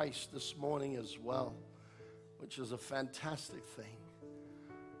accept Christ this morning as well, which is a fantastic thing.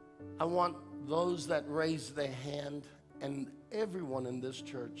 I want those that raise their hand and everyone in this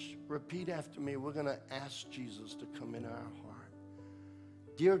church, repeat after me. We're going to ask Jesus to come in our heart.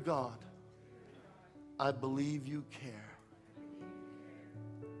 Dear God, I believe you care.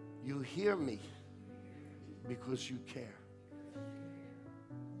 You hear me because you care.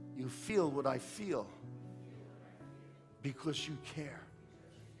 You feel what I feel because you care.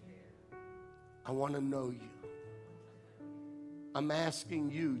 I want to know you. I'm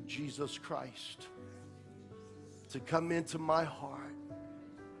asking you, Jesus Christ, to come into my heart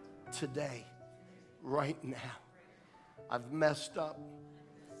today, right now. I've messed up.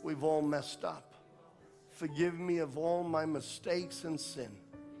 We've all messed up. Forgive me of all my mistakes and sin.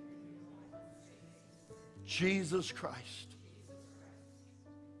 Jesus Christ,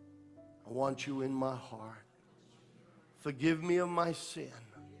 I want you in my heart. Forgive me of my sin.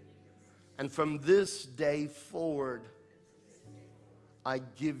 And from this day forward, I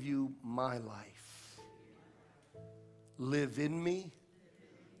give you my life. Live in me,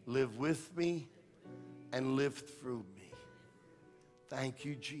 live with me, and live through me. Thank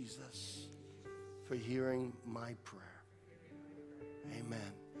you, Jesus, for hearing my prayer.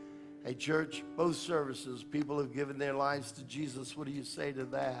 Amen. Hey, church, both services, people have given their lives to Jesus. What do you say to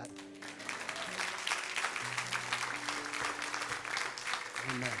that?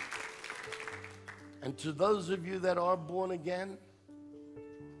 Amen. And to those of you that are born again,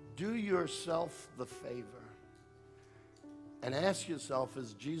 do yourself the favor and ask yourself,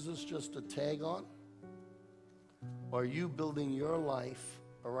 is Jesus just a tag on? Or are you building your life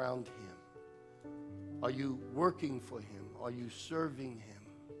around him? Are you working for him? Are you serving him?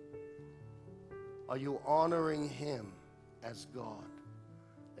 Are you honoring him as God?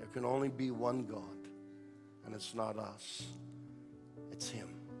 There can only be one God, and it's not us. It's him.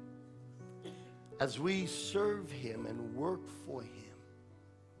 As we serve him and work for him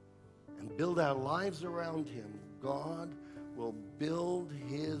and build our lives around him, God will build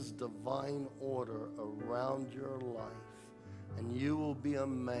his divine order around your life, and you will be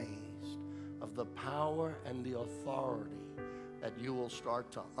amazed of the power and the authority that you will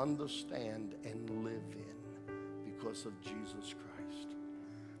start to understand and live in because of Jesus Christ.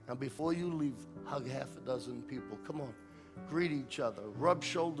 Now, before you leave, hug half a dozen people. Come on, greet each other, rub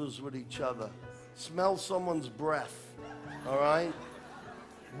shoulders with each other, smell someone's breath, all right?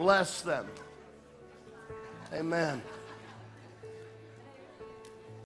 Bless them. Amen.